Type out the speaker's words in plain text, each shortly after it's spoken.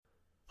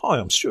Hi,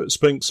 I'm Stuart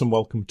Spinks and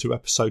welcome to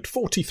episode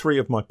 43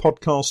 of my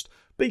podcast,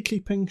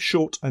 Beekeeping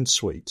Short and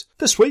Sweet.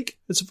 This week,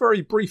 it's a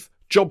very brief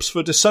jobs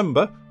for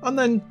December and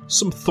then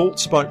some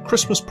thoughts about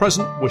Christmas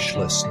present wish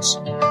lists.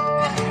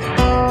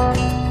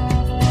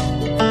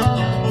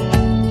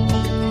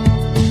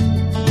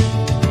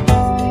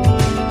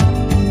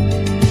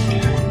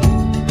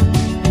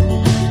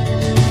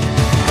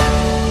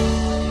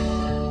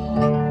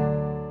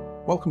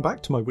 Welcome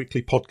back to my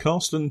weekly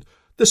podcast, and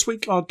this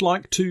week I'd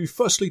like to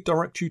firstly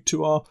direct you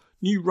to our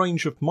new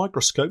range of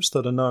microscopes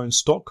that are now in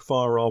stock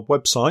via our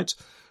website.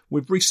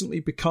 We've recently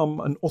become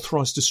an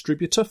authorised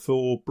distributor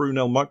for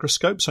Brunel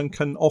microscopes and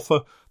can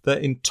offer their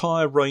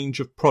entire range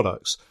of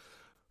products.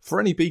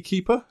 For any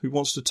beekeeper who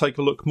wants to take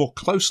a look more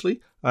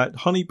closely at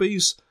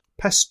honeybees,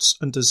 pests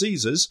and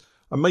diseases,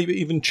 and maybe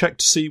even check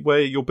to see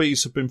where your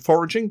bees have been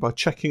foraging by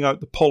checking out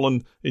the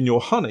pollen in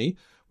your honey,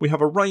 we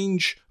have a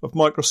range of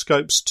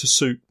microscopes to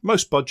suit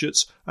most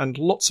budgets and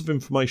lots of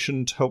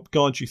information to help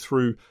guide you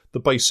through the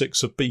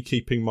basics of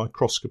beekeeping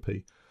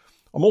microscopy.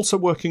 I'm also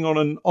working on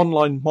an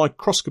online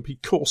microscopy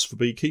course for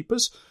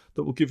beekeepers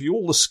that will give you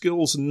all the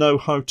skills and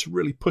know-how to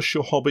really push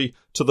your hobby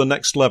to the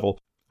next level.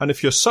 And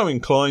if you're so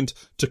inclined,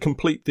 to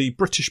complete the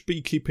British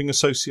Beekeeping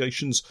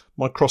Association's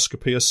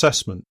microscopy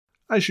assessment.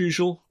 As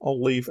usual,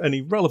 I'll leave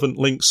any relevant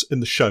links in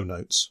the show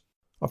notes.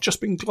 I've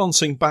just been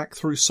glancing back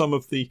through some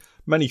of the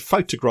many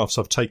photographs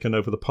I've taken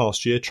over the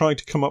past year, trying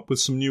to come up with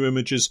some new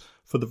images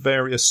for the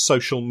various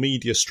social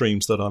media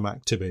streams that I'm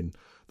active in.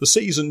 The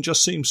season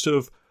just seems to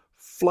have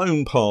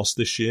flown past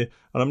this year,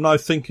 and I'm now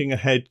thinking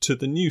ahead to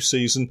the new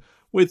season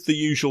with the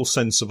usual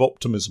sense of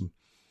optimism.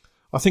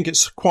 I think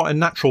it's quite a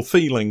natural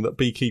feeling that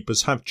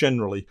beekeepers have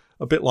generally,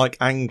 a bit like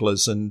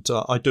anglers, and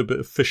I do a bit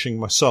of fishing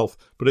myself,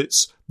 but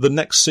it's the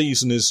next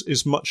season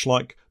is much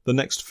like the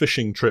next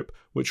fishing trip,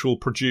 which will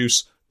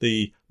produce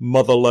the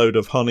mother load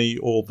of honey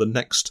or the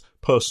next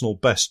personal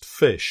best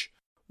fish.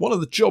 One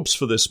of the jobs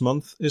for this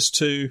month is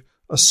to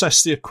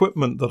assess the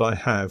equipment that I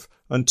have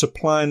and to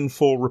plan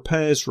for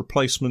repairs,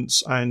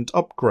 replacements and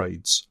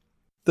upgrades.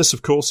 This,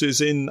 of course, is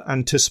in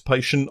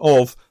anticipation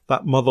of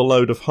that mother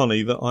load of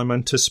honey that I'm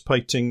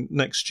anticipating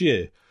next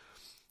year.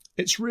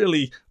 It's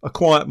really a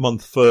quiet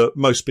month for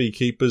most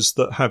beekeepers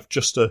that have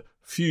just a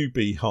few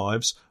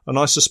beehives, and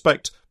I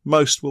suspect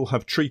most will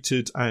have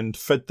treated and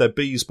fed their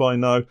bees by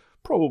now,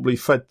 probably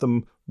fed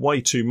them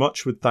way too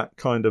much with that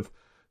kind of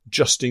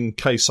just in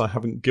case I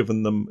haven't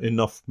given them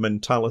enough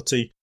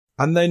mentality.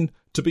 And then,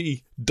 to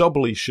be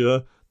doubly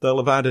sure,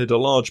 they'll have added a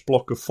large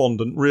block of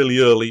fondant really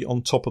early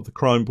on top of the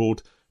crown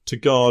board to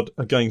guard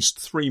against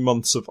 3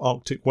 months of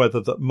Arctic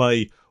weather that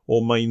may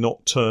or may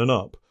not turn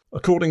up.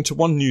 According to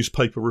one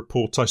newspaper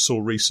report I saw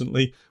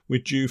recently,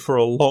 we're due for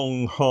a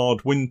long,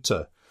 hard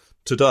winter.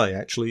 Today,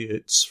 actually,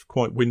 it's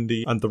quite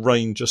windy and the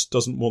rain just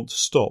doesn't want to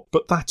stop.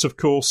 But that, of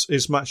course,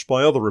 is matched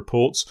by other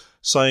reports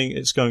saying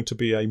it's going to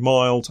be a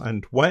mild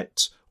and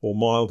wet or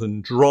mild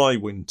and dry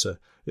winter.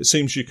 It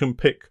seems you can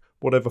pick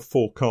whatever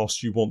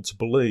forecast you want to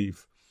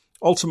believe.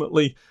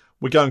 Ultimately,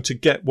 we're going to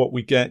get what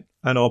we get,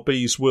 and our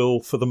bees will,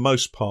 for the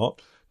most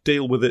part,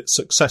 deal with it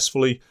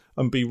successfully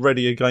and be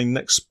ready again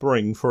next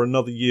spring for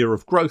another year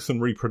of growth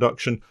and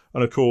reproduction,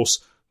 and of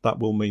course, that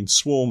will mean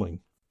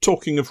swarming.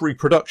 Talking of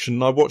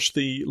reproduction, I watched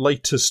the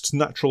latest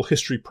natural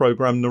history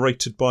programme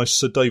narrated by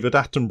Sir David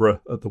Attenborough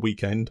at the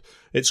weekend.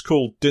 It's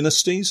called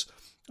Dynasties,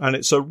 and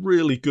it's a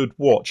really good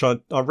watch. I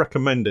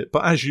recommend it.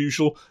 But as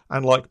usual,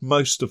 and like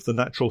most of the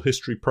natural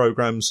history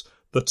programmes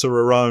that are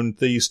around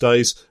these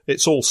days,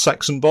 it's all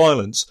sex and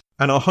violence.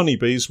 And our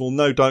honeybees will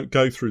no doubt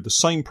go through the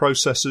same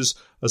processes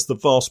as the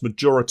vast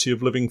majority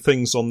of living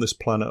things on this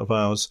planet of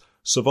ours: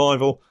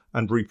 survival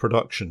and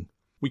reproduction.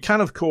 We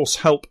can, of course,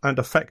 help and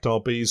affect our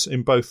bees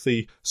in both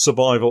the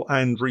survival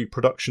and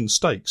reproduction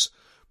stakes,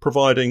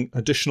 providing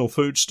additional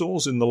food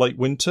stores in the late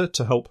winter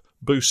to help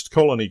boost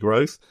colony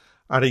growth,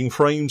 adding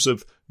frames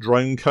of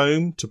drone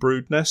comb to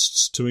brood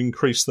nests to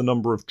increase the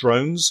number of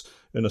drones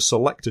in a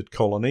selected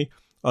colony,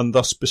 and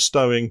thus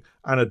bestowing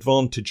an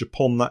advantage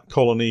upon that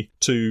colony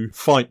to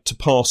fight to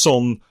pass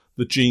on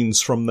the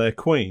genes from their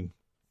queen.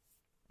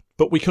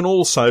 But we can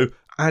also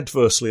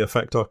adversely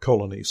affect our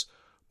colonies,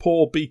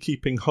 poor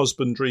beekeeping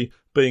husbandry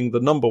being the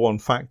number one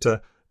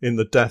factor in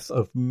the death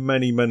of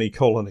many, many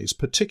colonies,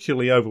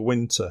 particularly over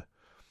winter.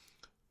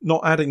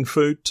 Not adding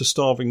food to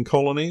starving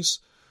colonies,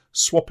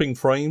 swapping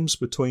frames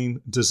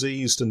between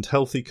diseased and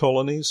healthy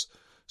colonies,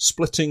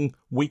 splitting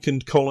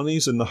weakened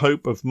colonies in the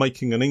hope of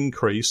making an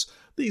increase.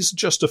 These are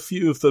just a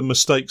few of the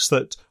mistakes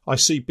that I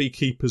see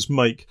beekeepers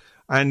make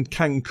and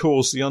can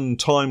cause the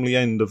untimely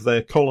end of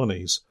their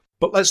colonies.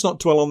 But let's not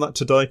dwell on that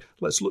today.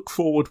 Let's look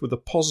forward with a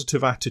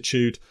positive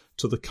attitude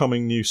to the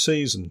coming new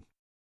season.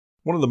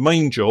 One of the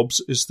main jobs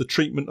is the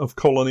treatment of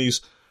colonies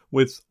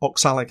with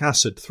oxalic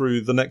acid through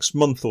the next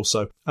month or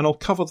so, and I'll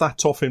cover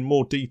that off in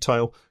more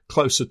detail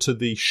closer to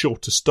the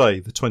shortest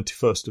day, the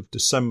 21st of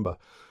December.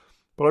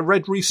 But I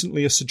read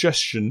recently a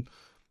suggestion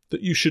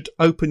that you should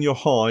open your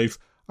hive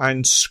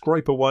and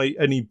scrape away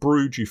any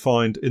brood you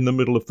find in the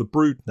middle of the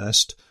brood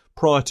nest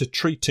prior to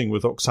treating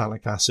with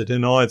oxalic acid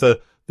in either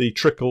the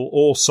trickle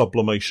or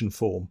sublimation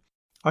form.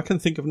 I can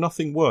think of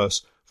nothing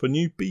worse for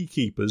new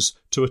beekeepers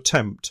to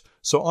attempt,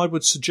 so I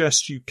would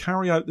suggest you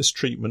carry out this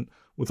treatment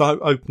without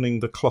opening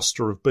the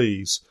cluster of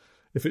bees.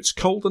 If it's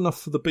cold enough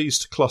for the bees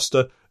to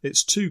cluster,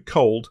 it's too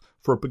cold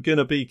for a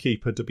beginner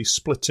beekeeper to be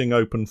splitting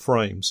open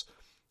frames.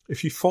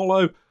 If you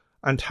follow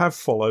and have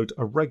followed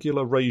a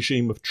regular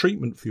regime of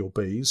treatment for your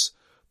bees,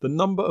 the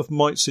number of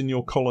mites in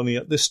your colony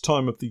at this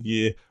time of the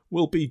year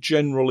will be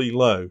generally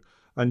low,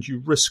 and you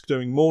risk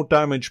doing more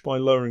damage by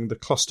lowering the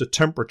cluster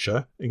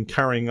temperature in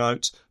carrying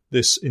out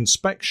this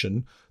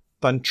inspection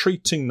than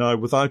treating now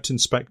without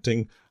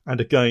inspecting and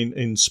again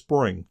in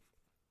spring.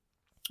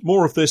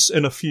 More of this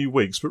in a few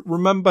weeks, but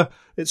remember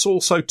it's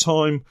also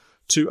time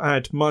to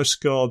add mouse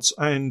guards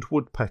and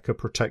woodpecker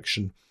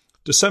protection.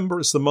 December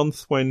is the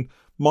month when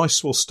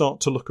mice will start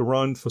to look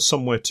around for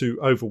somewhere to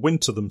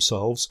overwinter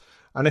themselves,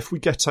 and if we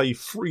get a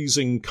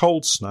freezing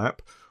cold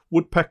snap,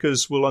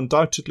 woodpeckers will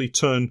undoubtedly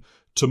turn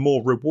to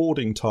more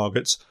rewarding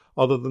targets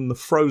other than the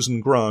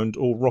frozen ground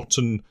or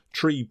rotten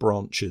tree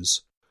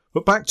branches.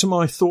 But back to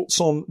my thoughts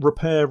on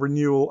repair,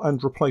 renewal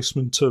and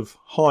replacement of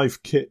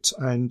hive kit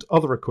and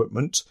other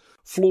equipment.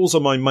 Floors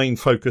are my main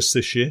focus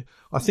this year.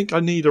 I think I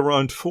need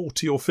around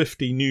 40 or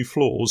 50 new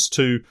floors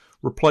to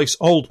replace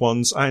old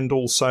ones and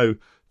also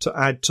to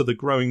add to the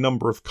growing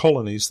number of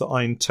colonies that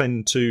I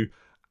intend to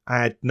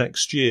add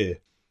next year.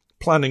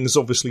 Planning is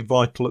obviously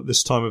vital at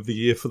this time of the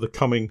year for the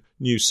coming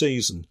new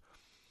season.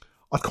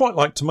 I'd quite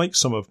like to make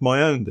some of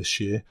my own this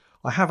year.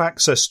 I have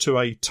access to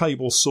a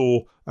table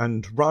saw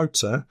and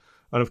router,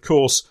 and of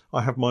course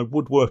I have my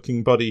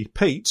woodworking buddy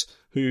Pete,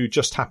 who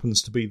just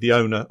happens to be the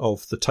owner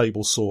of the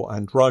table saw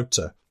and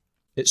router.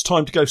 It's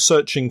time to go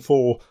searching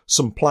for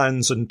some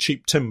plans and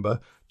cheap timber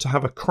to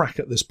have a crack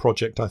at this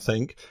project, I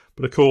think.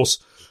 But of course,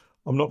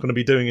 I'm not going to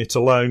be doing it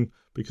alone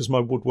because my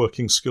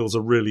woodworking skills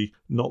are really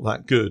not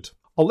that good.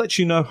 I'll let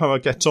you know how I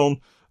get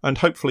on, and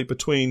hopefully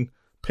between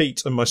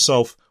Pete and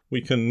myself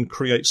we can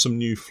create some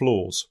new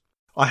floors.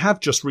 I have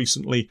just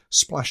recently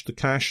splashed the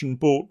cash and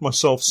bought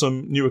myself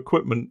some new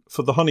equipment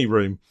for the honey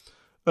room.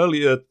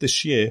 Earlier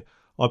this year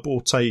I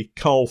bought a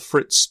Carl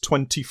Fritz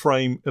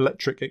 20-frame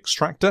electric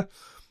extractor.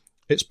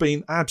 It's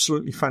been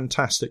absolutely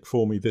fantastic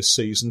for me this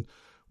season.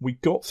 We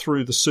got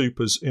through the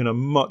supers in a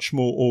much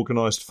more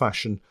organised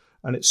fashion,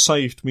 and it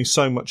saved me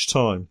so much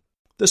time.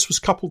 This was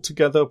coupled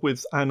together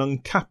with an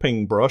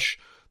uncapping brush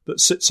that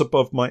sits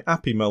above my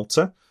Appy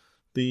melter.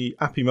 The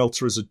Appy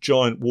melter is a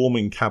giant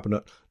warming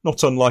cabinet,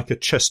 not unlike a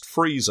chest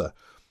freezer.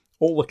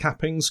 All the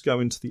cappings go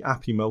into the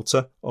Appy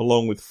melter,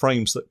 along with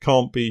frames that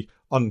can't be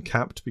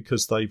uncapped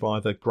because they've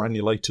either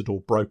granulated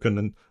or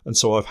broken, and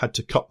so I've had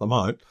to cut them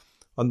out.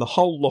 And the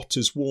whole lot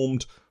is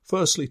warmed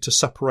firstly to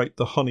separate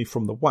the honey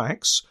from the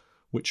wax,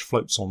 which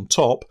floats on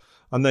top,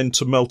 and then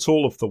to melt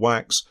all of the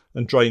wax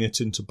and drain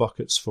it into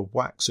buckets for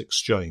wax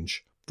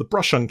exchange. The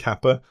brush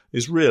uncapper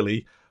is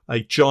really a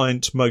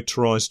giant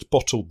motorised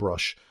bottle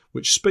brush,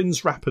 which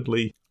spins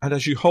rapidly, and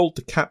as you hold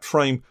the cap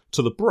frame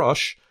to the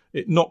brush,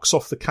 it knocks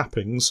off the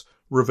cappings,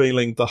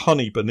 revealing the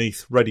honey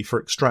beneath ready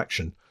for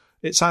extraction.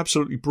 It's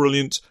absolutely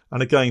brilliant,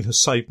 and again has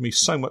saved me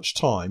so much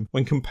time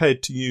when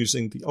compared to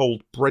using the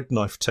old bread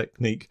knife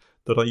technique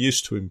that I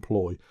used to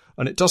employ.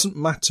 And it doesn't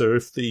matter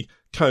if the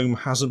comb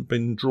hasn't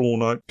been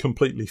drawn out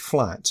completely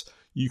flat.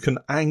 You can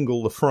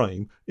angle the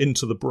frame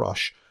into the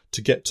brush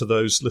to get to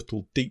those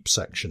little deep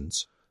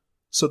sections.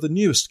 So the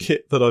newest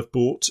kit that I've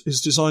bought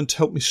is designed to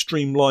help me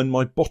streamline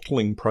my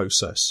bottling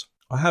process.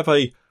 I have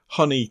a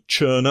honey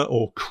churner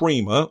or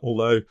creamer,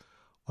 although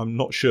I'm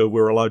not sure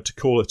we're allowed to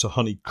call it a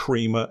honey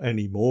creamer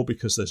anymore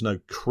because there's no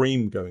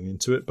cream going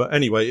into it. But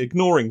anyway,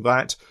 ignoring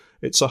that,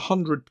 it's a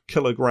 100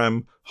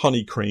 kilogram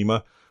honey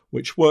creamer,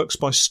 which works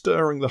by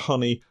stirring the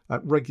honey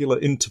at regular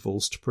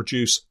intervals to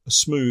produce a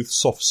smooth,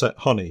 soft-set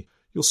honey.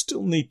 You'll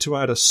still need to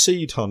add a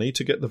seed honey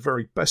to get the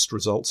very best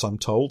results, I'm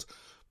told,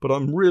 but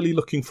I'm really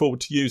looking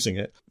forward to using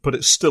it. But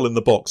it's still in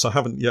the box. I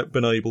haven't yet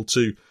been able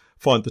to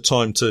find the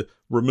time to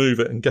remove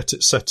it and get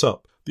it set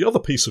up. The other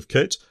piece of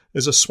kit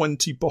is a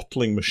Swente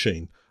bottling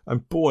machine,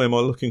 and boy am I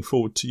looking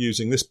forward to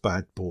using this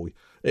bad boy.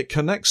 It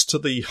connects to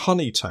the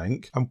honey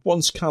tank and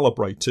once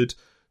calibrated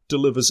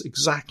delivers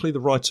exactly the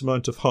right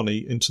amount of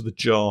honey into the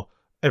jar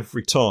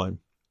every time.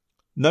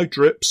 No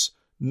drips,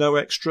 no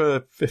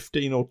extra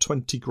 15 or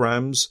 20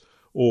 grams,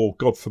 or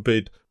God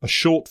forbid a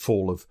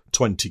shortfall of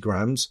 20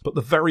 grams, but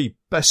the very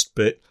best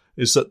bit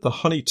is that the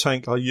honey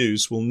tank I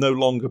use will no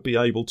longer be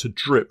able to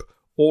drip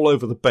all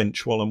over the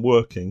bench while I'm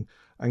working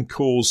and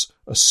cause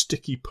a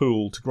sticky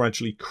pool to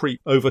gradually creep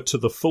over to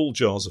the full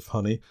jars of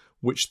honey,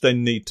 which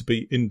then need to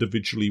be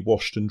individually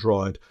washed and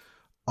dried.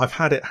 I've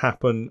had it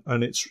happen,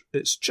 and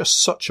it's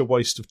just such a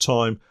waste of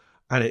time,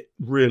 and it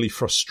really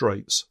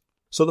frustrates.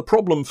 So the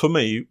problem for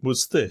me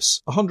was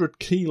this. 100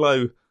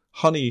 kilo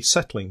honey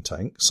settling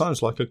tank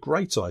sounds like a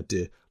great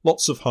idea.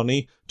 Lots of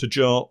honey to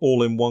jar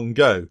all in one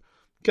go.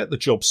 Get the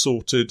job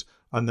sorted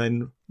and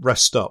then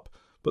rest up.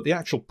 But the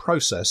actual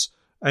process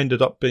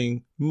ended up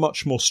being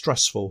much more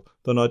stressful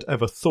than I'd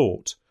ever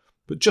thought.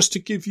 But just to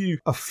give you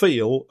a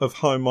feel of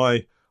how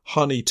my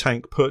honey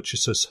tank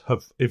purchases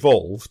have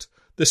evolved,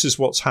 this is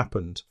what's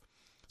happened.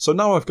 So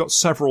now I've got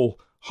several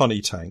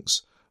honey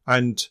tanks,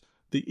 and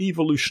the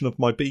evolution of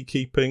my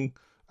beekeeping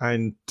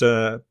and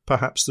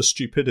perhaps the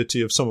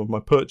stupidity of some of my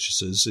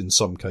purchases in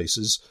some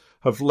cases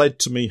have led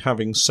to me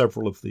having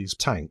several of these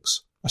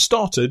tanks. I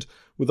started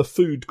with a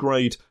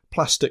food-grade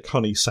plastic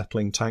honey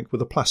settling tank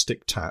with a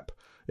plastic tap.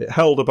 It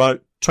held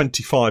about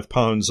 25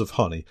 pounds of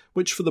honey,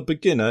 which for the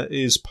beginner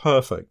is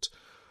perfect.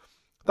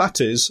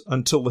 That is,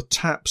 until the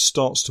tap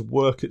starts to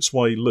work its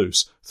way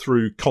loose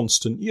through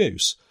constant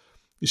use.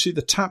 You see,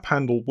 the tap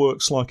handle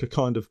works like a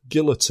kind of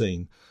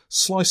guillotine,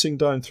 slicing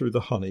down through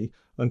the honey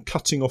and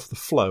cutting off the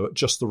flow at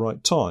just the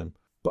right time.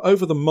 But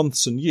over the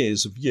months and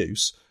years of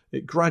use,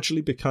 it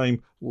gradually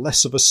became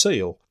less of a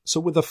seal. So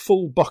with a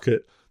full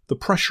bucket, the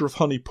pressure of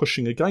honey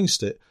pushing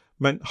against it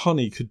meant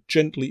honey could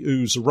gently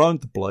ooze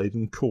around the blade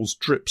and cause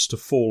drips to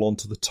fall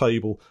onto the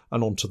table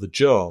and onto the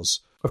jars.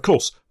 Of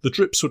course, the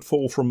drips would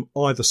fall from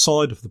either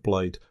side of the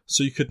blade,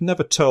 so you could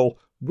never tell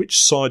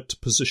which side to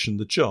position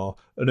the jar,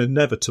 and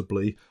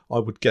inevitably I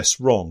would guess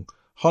wrong.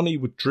 Honey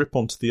would drip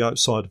onto the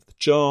outside of the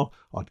jar,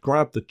 I'd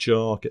grab the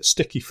jar, get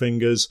sticky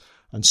fingers,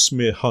 and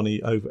smear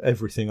honey over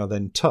everything I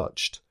then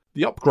touched.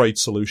 The upgrade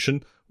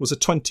solution was a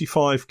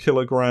 25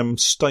 kilogram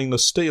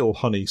stainless steel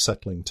honey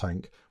settling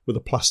tank with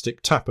a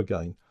plastic tap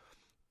again.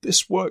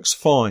 This works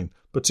fine,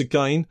 but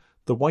again,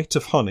 the weight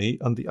of honey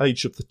and the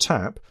age of the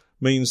tap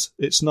means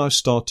it's now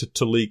started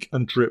to leak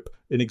and drip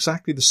in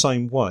exactly the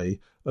same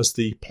way as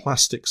the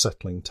plastic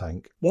settling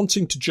tank.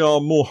 Wanting to jar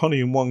more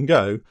honey in one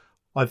go,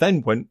 I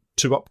then went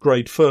to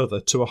upgrade further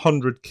to a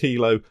 100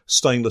 kilo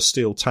stainless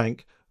steel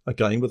tank,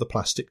 again with a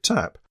plastic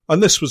tap.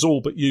 And this was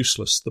all but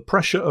useless. The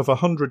pressure of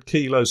 100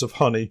 kilos of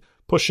honey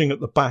pushing at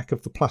the back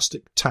of the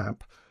plastic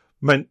tap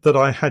meant that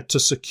I had to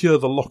secure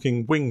the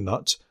locking wing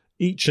nut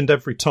each and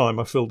every time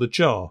I filled a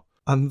jar,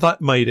 and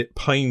that made it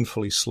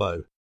painfully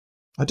slow.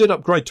 I did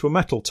upgrade to a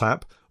metal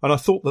tap, and I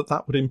thought that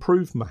that would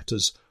improve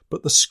matters,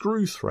 but the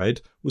screw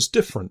thread was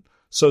different,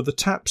 so the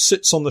tap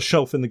sits on the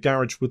shelf in the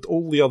garage with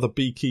all the other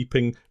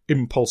beekeeping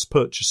impulse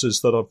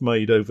purchases that I've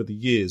made over the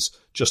years,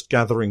 just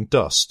gathering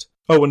dust.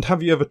 Oh, and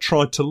have you ever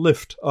tried to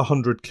lift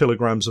 100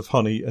 kilograms of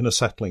honey in a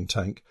settling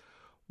tank?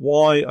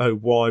 Why, oh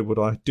why would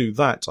I do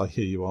that, I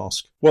hear you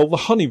ask? Well, the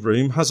honey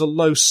room has a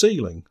low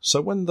ceiling,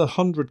 so when the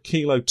 100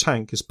 kilo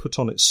tank is put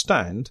on its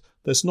stand,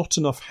 there's not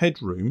enough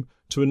headroom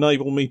to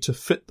enable me to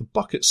fit the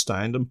bucket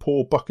stand and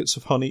pour buckets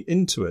of honey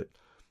into it.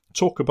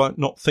 Talk about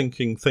not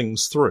thinking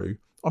things through.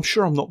 I'm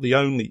sure I'm not the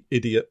only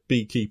idiot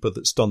beekeeper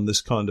that's done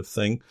this kind of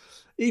thing.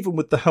 Even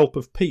with the help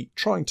of Pete,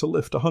 trying to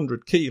lift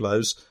 100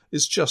 kilos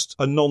is just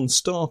a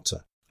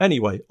non-starter.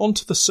 Anyway, on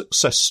to the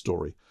success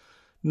story.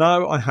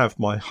 Now I have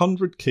my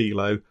 100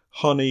 kilo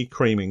honey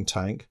creaming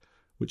tank,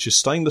 which is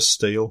stainless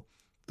steel,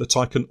 that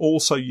I can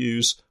also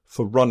use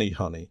for runny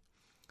honey.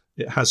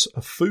 It has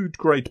a food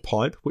grade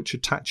pipe which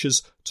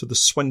attaches to the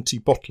Swenty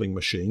bottling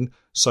machine,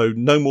 so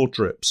no more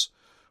drips.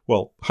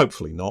 Well,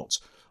 hopefully not.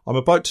 I'm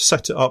about to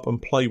set it up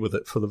and play with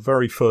it for the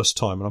very first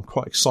time, and I'm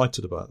quite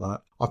excited about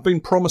that. I've been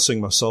promising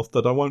myself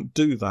that I won't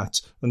do that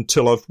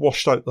until I've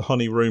washed out the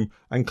honey room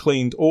and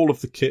cleaned all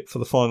of the kit for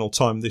the final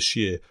time this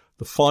year.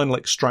 The final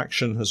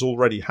extraction has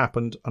already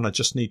happened, and I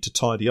just need to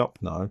tidy up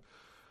now.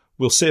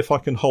 We'll see if I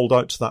can hold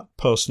out to that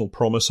personal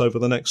promise over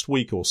the next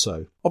week or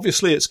so.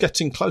 Obviously, it's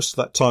getting close to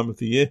that time of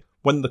the year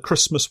when the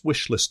Christmas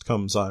wish list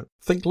comes out.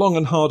 Think long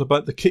and hard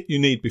about the kit you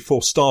need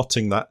before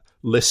starting that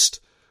list.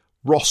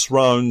 Ross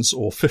rounds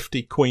or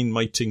 50 queen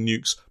mating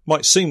nukes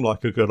might seem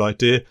like a good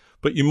idea,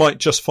 but you might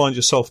just find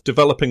yourself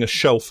developing a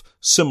shelf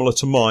similar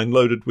to mine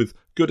loaded with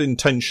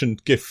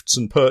good-intentioned gifts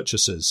and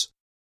purchases.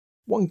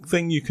 One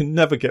thing you can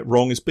never get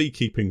wrong is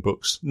beekeeping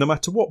books. No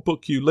matter what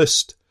book you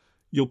list,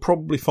 you'll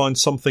probably find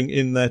something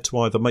in there to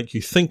either make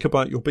you think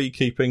about your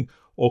beekeeping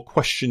or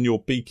question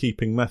your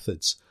beekeeping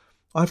methods.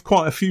 I have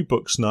quite a few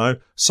books now.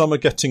 Some are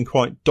getting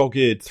quite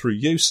dog-eared through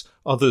use,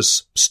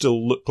 others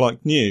still look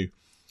like new.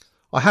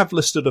 I have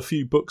listed a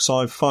few books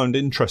I've found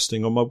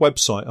interesting on my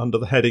website under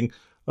the heading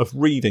of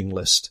reading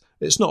list.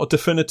 It's not a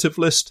definitive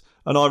list,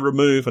 and I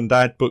remove and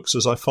add books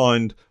as I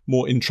find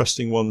more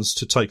interesting ones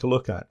to take a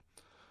look at.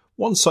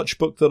 One such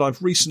book that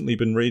I've recently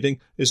been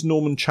reading is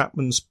Norman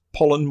Chapman's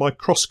Pollen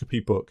Microscopy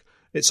book.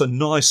 It's a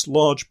nice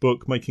large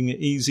book making it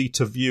easy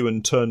to view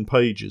and turn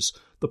pages.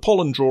 The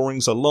pollen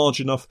drawings are large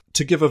enough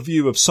to give a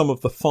view of some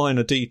of the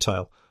finer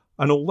detail,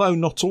 and although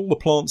not all the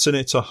plants in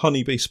it are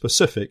honeybee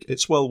specific,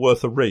 it's well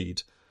worth a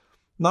read.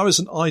 Now is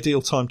an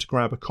ideal time to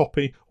grab a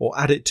copy or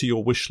add it to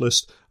your wish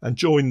list and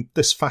join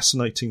this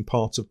fascinating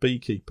part of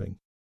beekeeping.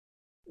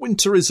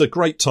 Winter is a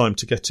great time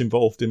to get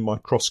involved in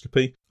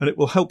microscopy, and it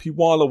will help you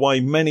while away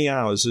many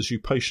hours as you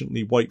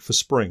patiently wait for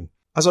spring.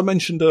 As I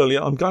mentioned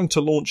earlier, I'm going to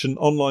launch an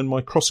online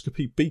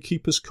microscopy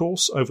beekeepers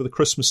course over the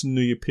Christmas and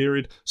New Year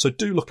period, so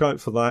do look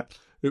out for that.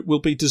 It will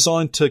be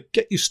designed to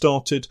get you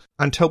started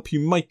and help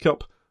you make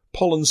up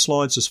pollen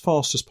slides as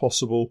fast as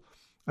possible.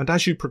 And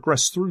as you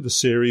progress through the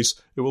series,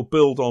 it will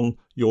build on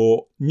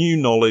your new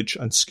knowledge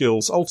and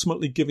skills,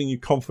 ultimately giving you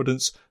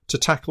confidence to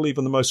tackle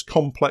even the most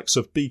complex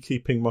of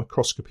beekeeping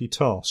microscopy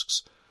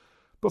tasks.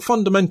 But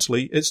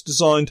fundamentally, it's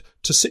designed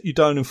to sit you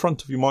down in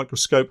front of your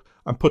microscope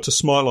and put a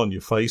smile on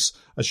your face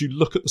as you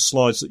look at the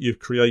slides that you've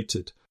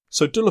created.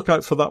 So do look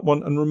out for that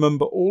one, and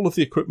remember, all of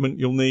the equipment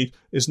you'll need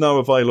is now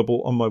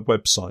available on my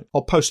website.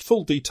 I'll post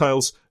full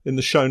details in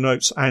the show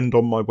notes and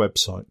on my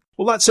website.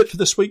 Well, that's it for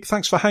this week.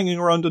 Thanks for hanging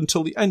around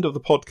until the end of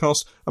the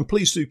podcast, and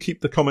please do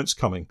keep the comments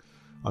coming.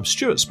 I'm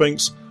Stuart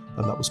Spinks,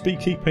 and that was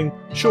Beekeeping,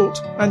 Short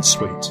and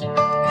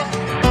Sweet.